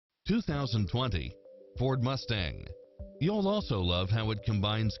2020 Ford Mustang. You'll also love how it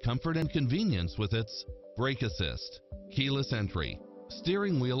combines comfort and convenience with its brake assist, keyless entry,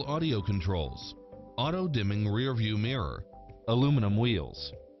 steering wheel audio controls, auto-dimming rear-view mirror, aluminum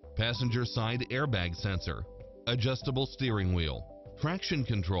wheels, passenger side airbag sensor, adjustable steering wheel, traction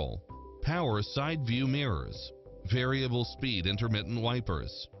control, power side view mirrors, variable speed intermittent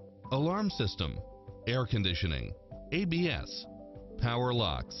wipers, alarm system, air conditioning, ABS, power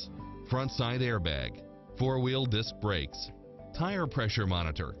locks, front side airbag, four-wheel disc brakes, tire pressure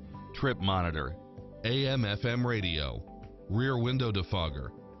monitor, trip monitor, AM/FM radio, rear window defogger.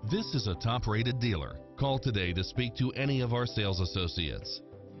 This is a top-rated dealer. Call today to speak to any of our sales associates.